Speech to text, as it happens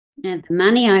Now, the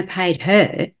money I paid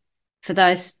her for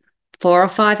those 4 or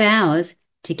 5 hours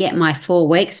to get my 4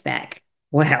 weeks back,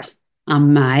 well,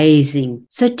 amazing.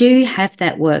 So do have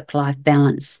that work-life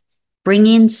balance. Bring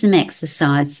in some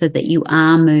exercise so that you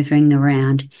are moving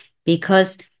around,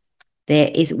 because there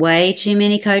is way too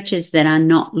many coaches that are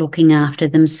not looking after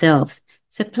themselves.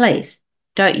 So please,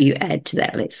 don't you add to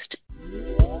that list.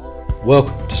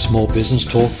 Welcome to Small Business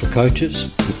Talk for Coaches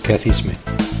with Kathy Smith.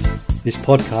 This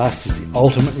podcast is the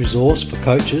ultimate resource for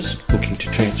coaches looking to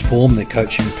transform their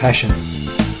coaching passion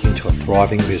into a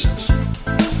thriving business.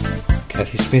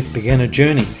 Kathy Smith began a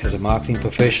journey as a marketing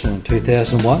professional in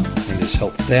 2001 and has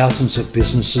helped thousands of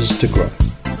businesses to grow.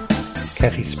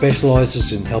 Kathy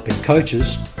specialises in helping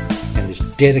coaches and is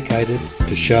dedicated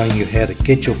to showing you how to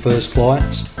get your first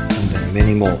clients and then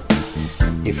many more.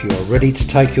 If you are ready to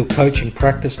take your coaching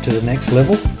practice to the next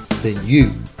level, then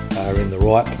you are in the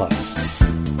right place.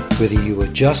 Whether you are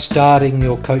just starting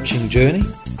your coaching journey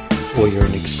or you're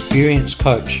an experienced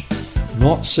coach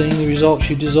not seeing the results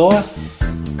you desire,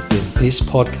 then this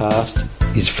podcast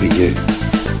is for you.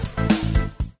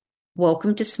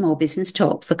 Welcome to Small Business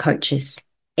Talk for Coaches,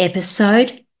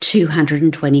 episode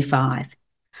 225.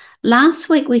 Last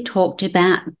week we talked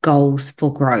about goals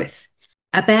for growth,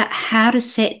 about how to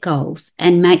set goals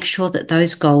and make sure that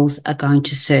those goals are going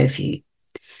to serve you.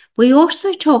 We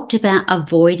also talked about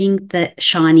avoiding the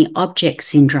shiny object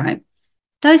syndrome,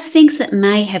 those things that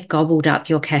may have gobbled up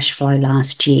your cash flow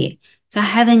last year. So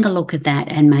having a look at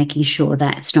that and making sure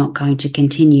that's not going to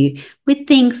continue with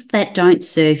things that don't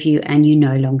serve you and you're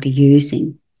no longer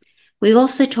using. We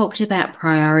also talked about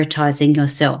prioritizing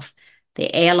yourself.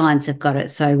 The airlines have got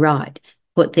it so right.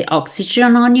 Put the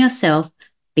oxygen on yourself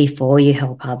before you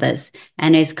help others.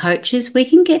 And as coaches, we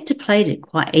can get depleted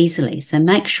quite easily. So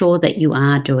make sure that you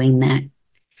are doing that.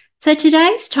 So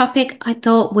today's topic I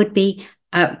thought would be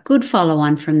a good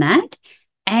follow-on from that.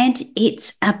 And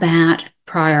it's about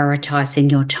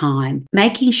prioritizing your time,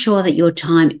 making sure that your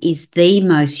time is the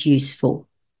most useful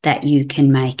that you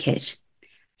can make it.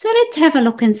 So let's have a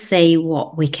look and see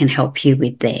what we can help you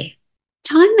with there.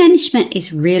 Time management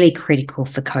is really critical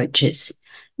for coaches,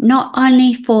 not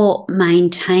only for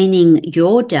maintaining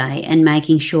your day and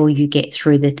making sure you get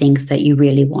through the things that you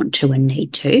really want to and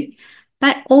need to,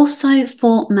 but also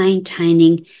for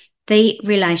maintaining the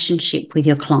relationship with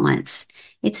your clients.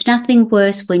 It's nothing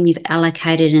worse when you've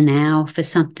allocated an hour for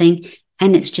something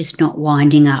and it's just not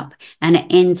winding up and it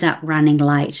ends up running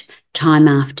late time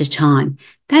after time.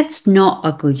 That's not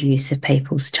a good use of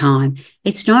people's time.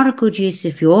 It's not a good use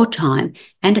of your time,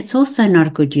 and it's also not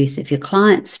a good use of your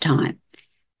client's time.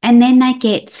 And then they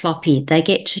get sloppy. They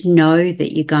get to know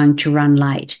that you're going to run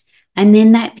late. And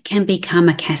then that can become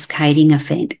a cascading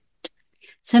event.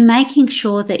 So making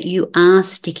sure that you are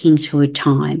sticking to a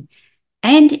time.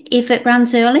 And if it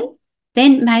runs early,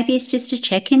 then maybe it's just a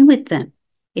check-in with them.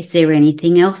 Is there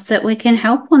anything else that we can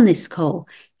help on this call?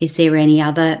 Is there any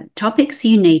other topics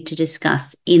you need to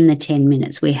discuss in the 10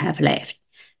 minutes we have left?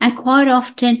 And quite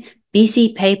often,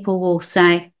 busy people will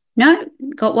say, no,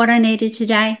 got what I needed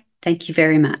today. Thank you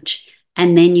very much.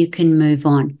 And then you can move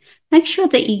on. Make sure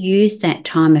that you use that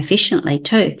time efficiently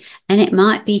too. And it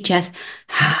might be just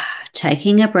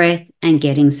taking a breath and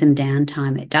getting some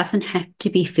downtime. It doesn't have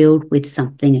to be filled with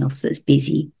something else that's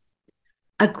busy.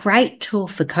 A great tool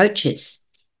for coaches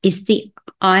is the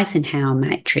Eisenhower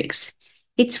matrix.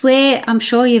 It's where, I'm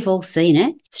sure you've all seen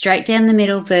it, straight down the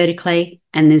middle vertically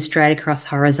and then straight across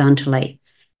horizontally.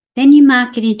 Then you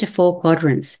mark it into 4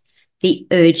 quadrants. The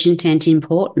urgent and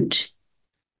important,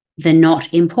 the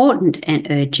not important and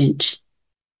urgent,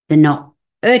 the not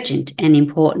urgent and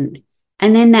important.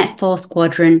 And then that 4th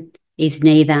quadrant is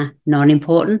neither not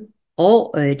important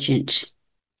or urgent.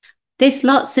 There's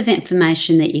lots of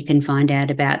information that you can find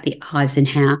out about the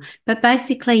Eisenhower, but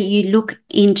basically you look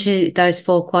into those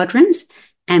 4 quadrants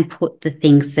and put the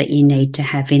things that you need to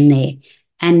have in there,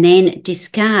 and then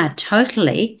discard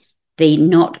totally the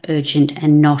not urgent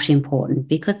and not important,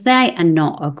 because they are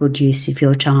not a good use of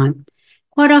your time.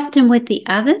 Quite often with the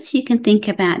others, you can think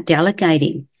about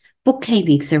delegating.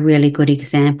 Bookkeeping is a really good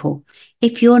example.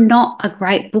 If you're not a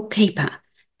great bookkeeper,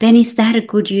 then is that a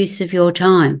good use of your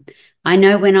time? I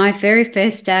know when I very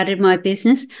first started my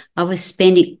business, I was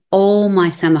spending all my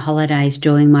summer holidays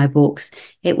doing my books.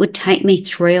 It would take me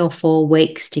 3 or 4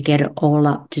 weeks to get it all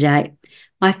up to date.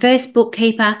 My first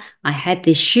bookkeeper, I had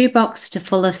this shoebox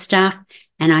full of stuff,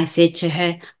 and I said to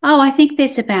her, I think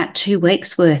there's about 2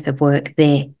 weeks worth of work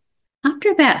there. After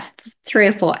about 3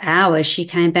 or 4 hours, she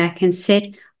came back and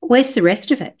said, where's the rest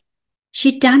of it?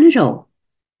 She'd done it all.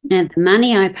 Now, the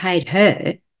money I paid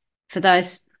her for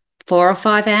those 4 or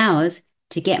 5 hours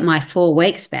to get my 4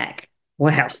 weeks back,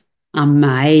 well,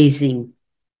 amazing.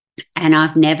 And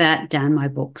I've never done my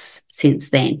books since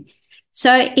then.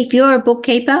 So if you're a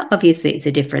bookkeeper, obviously it's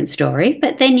a different story,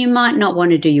 but then you might not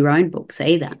want to do your own books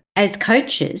either. As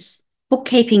coaches,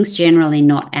 bookkeeping's generally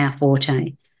not our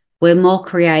forte. We're more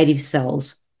creative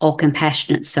souls or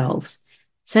compassionate souls.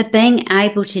 So being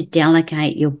able to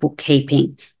delegate your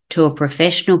bookkeeping to a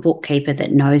professional bookkeeper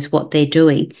that knows what they're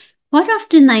doing, quite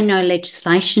often they know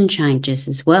legislation changes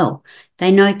as well.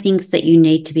 They know things that you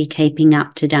need to be keeping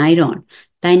up to date on.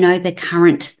 They know the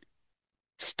current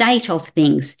state of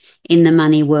things in the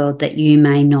money world that you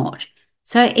may not.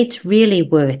 So it's really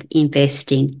worth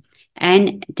investing.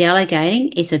 And delegating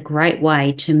is a great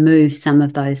way to move some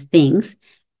of those things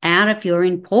out of your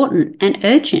important and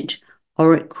urgent,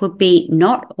 or it could be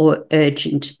not or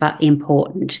urgent but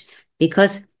important,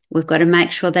 because we've got to make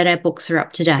sure that our books are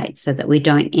up to date so that we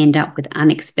don't end up with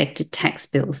unexpected tax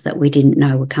bills that we didn't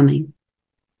know were coming.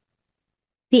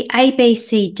 The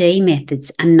ABCD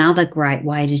method's another great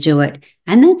way to do it,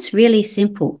 and that's really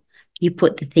simple. You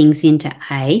put the things into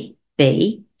A,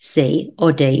 B, C,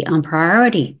 or D on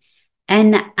priority,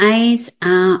 and the A's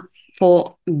are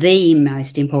for the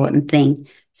most important thing.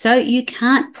 So you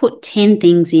can't put 10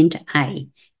 things into A.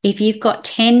 If you've got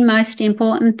 10 most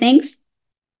important things,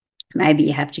 maybe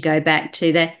you have to go back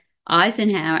to the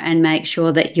Eisenhower and make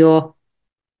sure that you're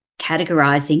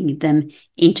categorizing them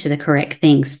into the correct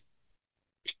things.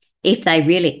 If they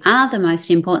really are the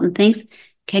most important things,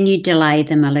 can you delay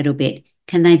them a little bit?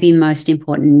 Can they be most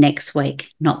important next week,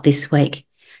 not this week?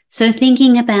 So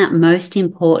thinking about most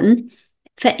important,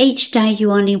 for each day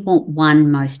you only want one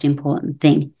most important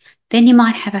thing. Then you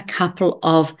might have a couple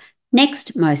of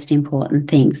next most important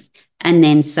things, and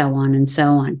then so on and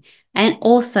so on. And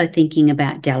also thinking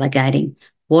about delegating.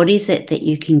 What is it that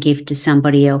you can give to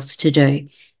somebody else to do?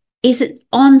 Is it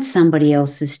on somebody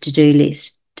else's to-do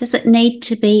list? Does it need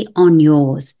to be on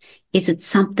yours? Is it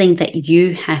something that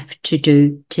you have to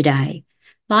do today?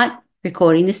 Like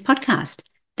recording this podcast.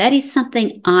 That is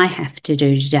something I have to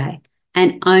do today,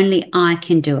 and only I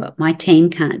can do it. My team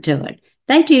can't do it.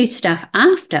 They do stuff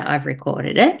after I've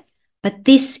recorded it, but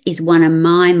this is one of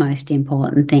my most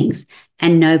important things,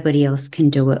 and nobody else can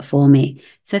do it for me.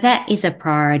 So that is a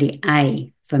priority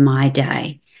A for my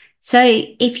day. So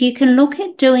if you can look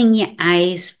at doing your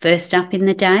A's first up in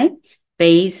the day,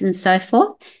 B's and so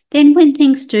forth, then when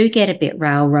things do get a bit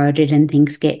railroaded and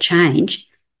things get changed,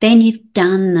 then you've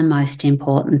done the most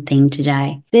important thing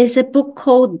today. There's a book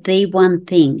called The One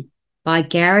Thing by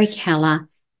Gary Keller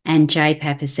and Jay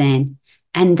Papasan,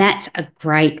 and that's a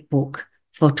great book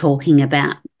for talking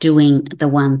about doing the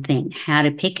one thing, how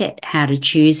to pick it, how to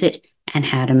choose it, and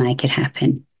how to make it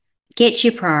happen. Get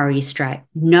your priorities straight.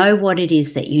 Know what it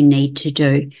is that you need to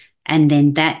do, and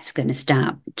then that's going to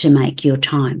start to make your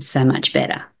time so much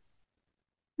better.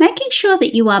 Making sure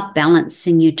that you are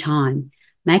balancing your time,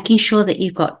 making sure that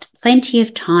you've got plenty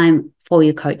of time for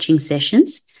your coaching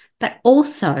sessions, but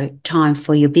also time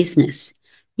for your business.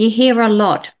 You hear a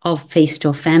lot of feast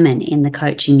or famine in the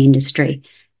coaching industry.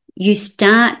 You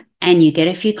start and you get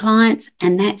a few clients,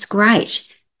 and that's great.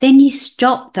 Then you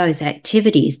stop those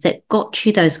activities that got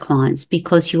you those clients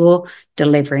because you're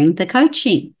delivering the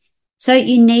coaching. So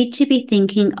you need to be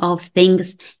thinking of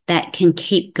things that can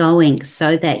keep going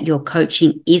so that your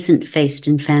coaching isn't feast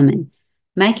and famine.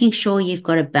 Making sure you've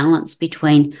got a balance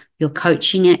between your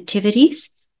coaching activities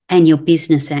and your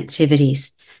business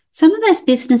activities. Some of those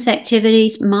business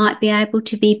activities might be able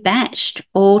to be batched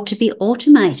or to be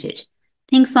automated.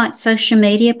 Things like social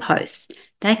media posts,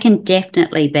 they can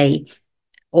definitely be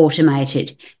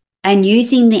automated. And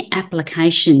using the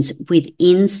applications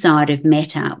inside of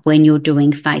Meta when you're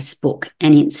doing Facebook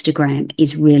and Instagram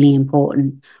is really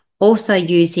important. Also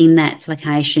using that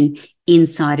application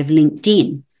inside of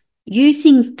LinkedIn.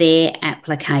 Using their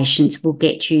applications will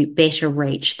get you better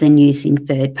reach than using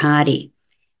third party.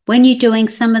 When you're doing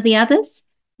some of the others,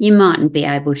 you mightn't be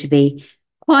able to be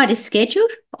quite as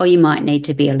scheduled, or you might need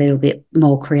to be a little bit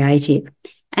more creative.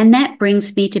 And that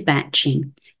brings me to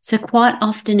batching. So quite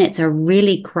often it's a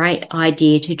really great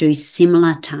idea to do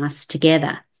similar tasks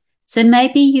together. So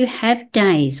maybe you have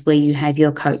days where you have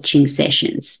your coaching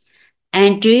sessions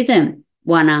and do them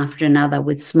one after another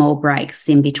with small breaks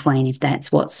in between if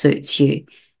that's what suits you.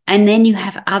 And then you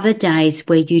have other days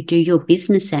where you do your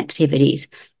business activities.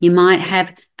 You might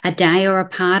have a day or a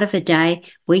part of a day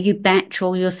where you batch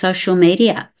all your social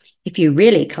media. If you're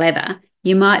really clever,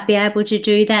 you might be able to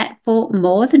do that for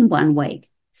more than 1 week.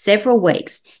 Several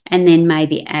weeks, and then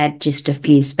maybe add just a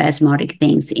few spasmodic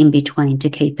things in between to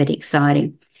keep it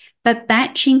exciting. But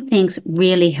batching things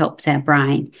really helps our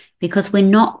brain because we're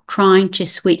not trying to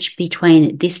switch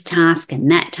between this task and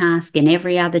that task and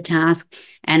every other task,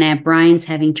 and our brain's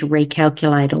having to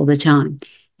recalculate all the time.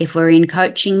 If we're in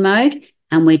coaching mode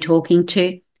and we're talking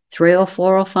to 3 or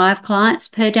 4 or 5 clients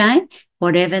per day,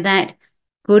 whatever that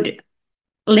good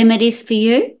limit is for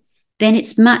you, then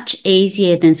it's much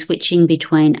easier than switching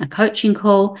between a coaching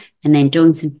call and then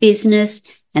doing some business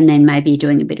and then maybe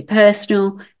doing a bit of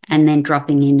personal and then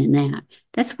dropping in and out.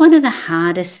 That's one of the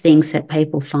hardest things that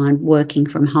people find working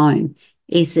from home,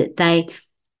 is that they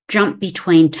jump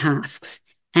between tasks,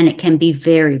 and it can be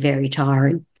very, very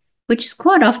tiring, which is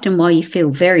quite often why you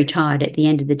feel very tired at the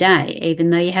end of the day, even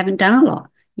though you haven't done a lot.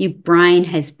 Your brain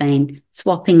has been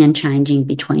swapping and changing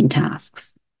between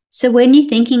tasks. So when you're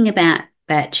thinking about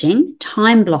batching,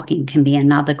 time blocking can be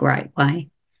another great way.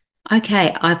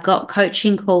 Okay, I've got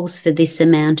coaching calls for this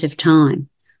amount of time.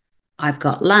 I've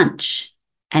got lunch,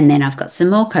 and then I've got some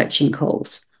more coaching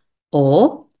calls.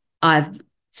 Or I've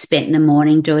spent the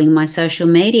morning doing my social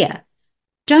media.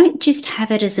 Don't just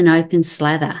have it as an open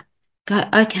slather. Go,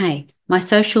 okay, my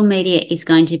social media is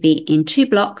going to be in 2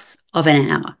 blocks of an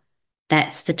hour.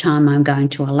 That's the time I'm going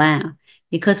to allow,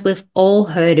 because we've all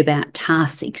heard about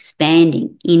tasks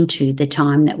expanding into the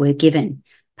time that we're given.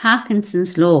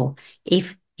 Parkinson's law,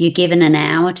 if you're given an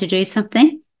hour to do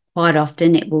something, quite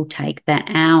often it will take that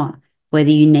hour, whether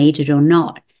you need it or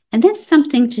not. And that's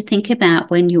something to think about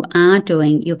when you are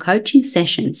doing your coaching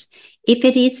sessions. If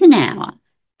it is an hour,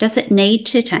 does it need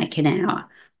to take an hour?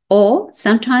 Or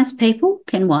sometimes people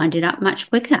can wind it up much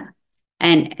quicker.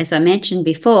 And as I mentioned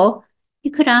before,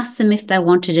 you could ask them if they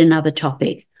wanted another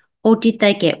topic, or did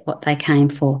they get what they came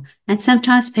for? And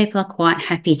sometimes people are quite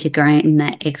happy to gain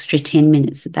that extra 10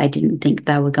 minutes that they didn't think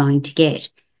they were going to get.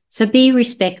 So be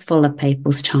respectful of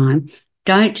people's time.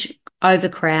 Don't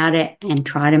overcrowd it and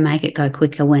try to make it go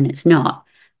quicker when it's not.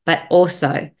 But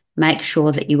also make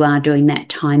sure that you are doing that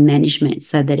time management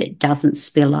so that it doesn't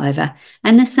spill over.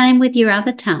 And the same with your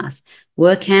other tasks.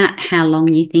 Work out how long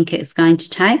you think it's going to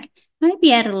take.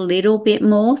 Maybe add a little bit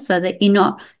more so that you're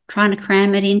not trying to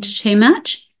cram it into too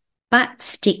much, but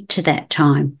stick to that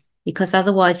time, because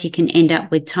otherwise you can end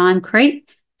up with time creep,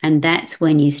 and that's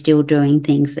when you're still doing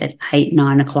things at 8,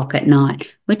 9 o'clock at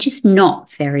night, which is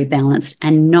not very balanced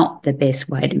and not the best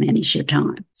way to manage your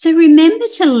time. So remember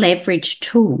to leverage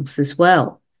tools as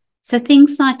well. So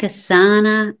things like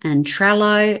Asana and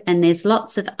Trello, and there's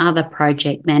lots of other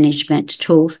project management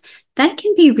tools, they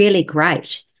can be really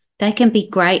great. They can be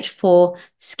great for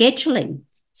scheduling.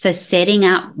 So setting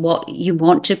up what you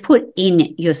want to put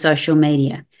in your social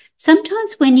media.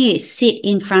 Sometimes when you sit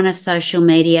in front of social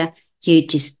media, you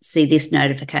just see this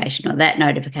notification or that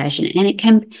notification, and it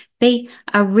can be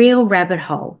a real rabbit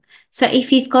hole. So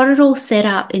if you've got it all set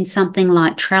up in something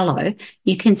like Trello,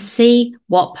 you can see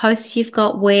what posts you've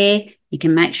got where. You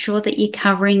can make sure that you're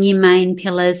covering your main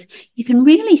pillars. You can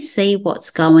really see what's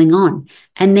going on.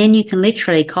 And then you can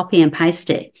literally copy and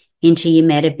paste it into your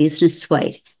Meta Business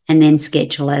Suite and then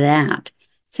schedule it out.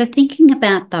 So thinking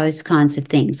about those kinds of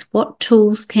things, what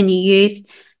tools can you use?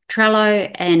 Trello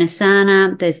and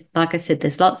Asana, like I said,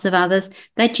 there's lots of others.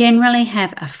 They generally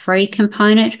have a free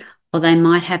component, or they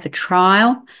might have a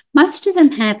trial. Most of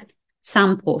them have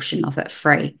some portion of it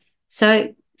free.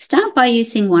 So start by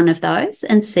using one of those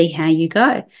and see how you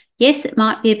go. Yes, it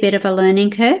might be a bit of a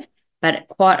learning curve, but it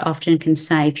quite often can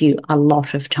save you a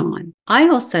lot of time. I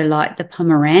also like the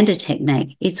Pomoranda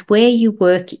technique. It's where you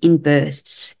work in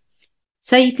bursts.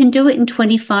 So you can do it in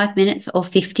 25 minutes or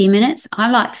 50 minutes. I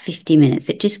like 50 minutes.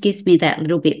 It just gives me that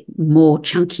little bit more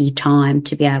chunky time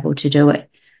to be able to do it.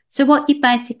 So what you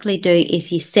basically do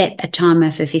is you set a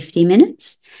timer for 50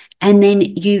 minutes and then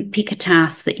you pick a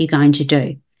task that you're going to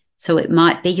do. So it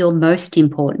might be your most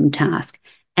important task,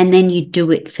 and then you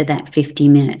do it for that 50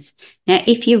 minutes. Now,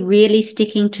 if you're really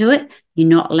sticking to it, you're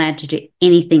not allowed to do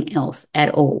anything else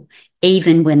at all,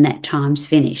 even when that time's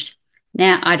finished.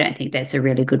 Now, I don't think that's a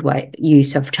really good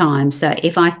use of time. So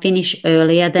if I finish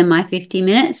earlier than my 50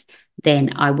 minutes,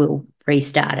 then I will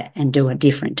restart it and do a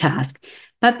different task.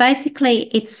 But basically,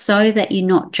 it's so that you're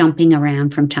not jumping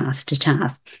around from task to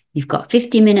task. You've got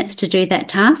 50 minutes to do that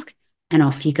task, and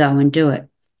off you go and do it.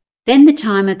 Then the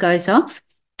timer goes off,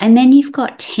 and then you've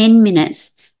got 10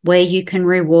 minutes where you can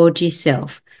reward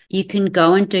yourself. You can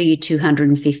go and do your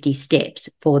 250 steps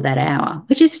for that hour,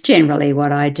 which is generally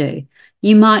what I do.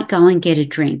 You might go and get a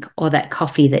drink or that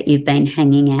coffee that you've been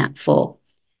hanging out for.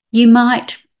 You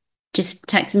might just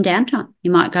take some downtime. You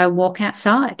might go walk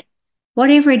outside.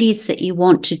 Whatever it is that you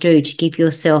want to do to give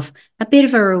yourself a bit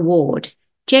of a reward.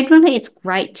 Generally, it's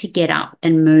great to get up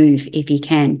and move if you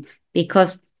can,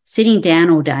 because Sitting down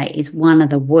all day is one of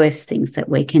the worst things that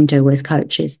we can do as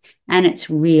coaches, and it's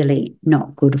really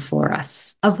not good for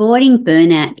us. Avoiding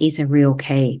burnout is a real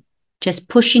key. Just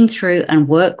pushing through and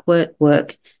work.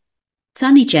 It's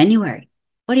only January.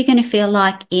 What are you going to feel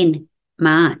like in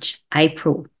March,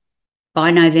 April,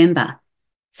 by November?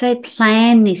 So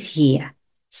plan this year.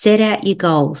 Set out your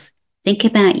goals. Think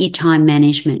about your time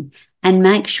management and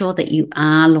make sure that you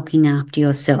are looking after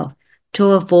yourself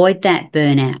to avoid that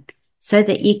burnout so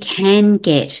that you can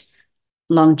get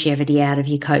longevity out of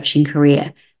your coaching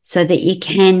career, so that you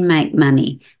can make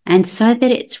money, and so that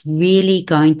it's really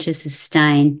going to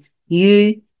sustain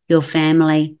you, your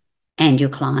family, and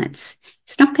your clients.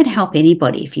 It's not going to help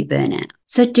anybody if you burn out.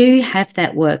 So do have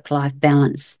that work-life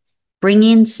balance. Bring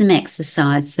in some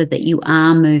exercise so that you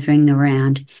are moving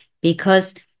around,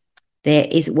 because there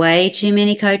is way too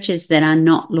many coaches that are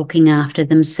not looking after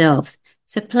themselves.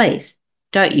 So please,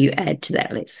 don't you add to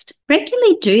that list.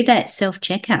 Regularly do that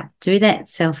self-checkup, do that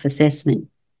self-assessment.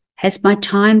 Has my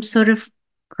time sort of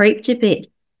creeped a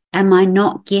bit? Am I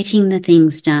not getting the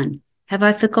things done? Have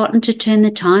I forgotten to turn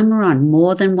the timer on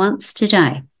more than once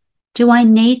today? Do I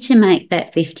need to make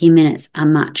that 50 minutes a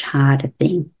much harder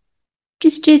thing?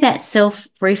 Just do that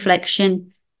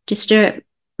self-reflection, just a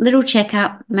little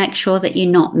checkup, make sure that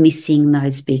you're not missing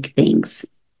those big things,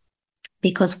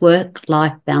 because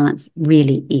work-life balance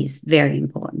really is very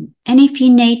important. And if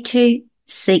you need to,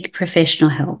 seek professional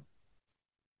help.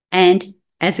 And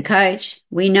as a coach,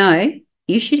 we know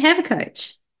you should have a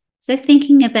coach. So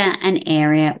thinking about an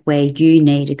area where you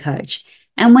need a coach.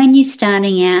 And when you're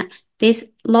starting out, there's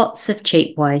lots of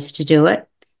cheap ways to do it,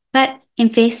 but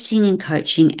investing in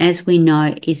coaching, as we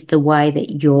know, is the way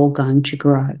that you're going to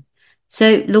grow.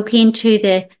 So look into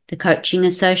the coaching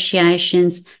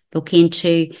associations, look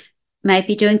into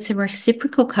maybe doing some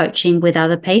reciprocal coaching with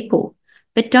other people,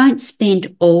 but don't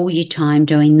spend all your time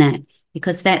doing that,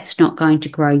 because that's not going to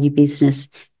grow your business.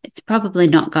 It's probably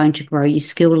not going to grow your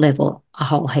skill level a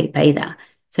whole heap either.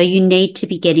 So you need to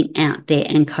be getting out there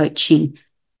and coaching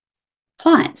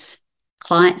clients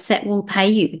that will pay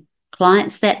you,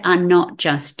 clients that are not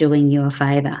just doing you a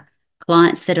favor,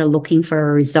 clients that are looking for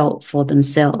a result for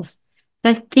themselves.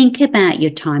 So think about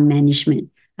your time management,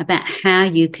 about how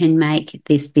you can make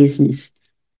this business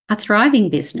a thriving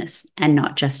business and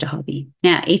not just a hobby.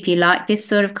 Now, if you like this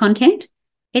sort of content,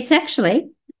 it's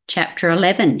actually Chapter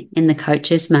 11 in the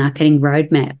Coach's Marketing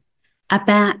Roadmap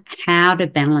about how to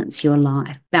balance your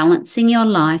life, balancing your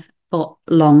life for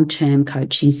long-term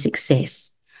coaching success.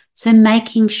 So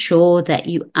making sure that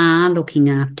you are looking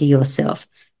after yourself.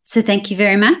 So thank you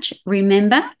very much.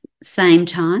 Remember, same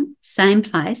time, same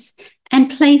place, and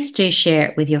please do share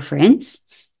it with your friends.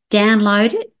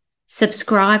 Download it,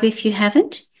 subscribe if you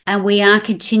haven't, and we are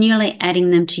continually adding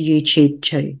them to YouTube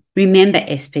too. Remember,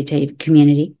 SPT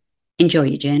community, enjoy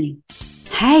your journey.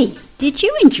 Hey, did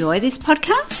you enjoy this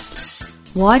podcast?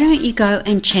 Why don't you go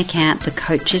and check out the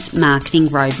Coach's Marketing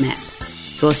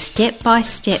Roadmap, your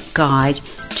step-by-step guide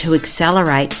to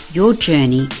accelerate your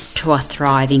journey to a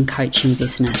thriving coaching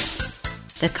business.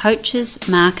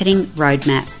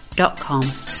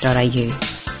 thecoachesmarketingroadmap.com.au.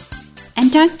 And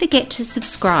don't forget to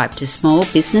subscribe to Small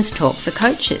Business Talk for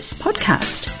Coaches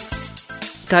podcast.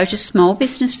 Go to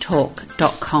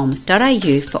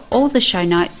smallbusinesstalk.com.au for all the show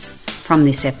notes from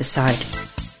this episode.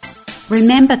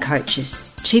 Remember, coaches,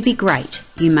 to be great,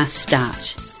 you must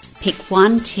start. Pick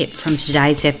one tip from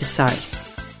today's episode,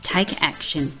 take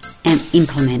action and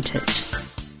implement it.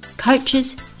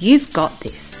 Coaches, you've got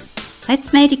this.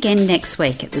 Let's meet again next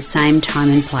week at the same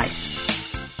time and place.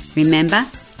 Remember,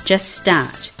 just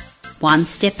start. One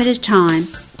step at a time,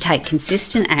 take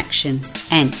consistent action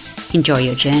and enjoy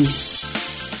your journey.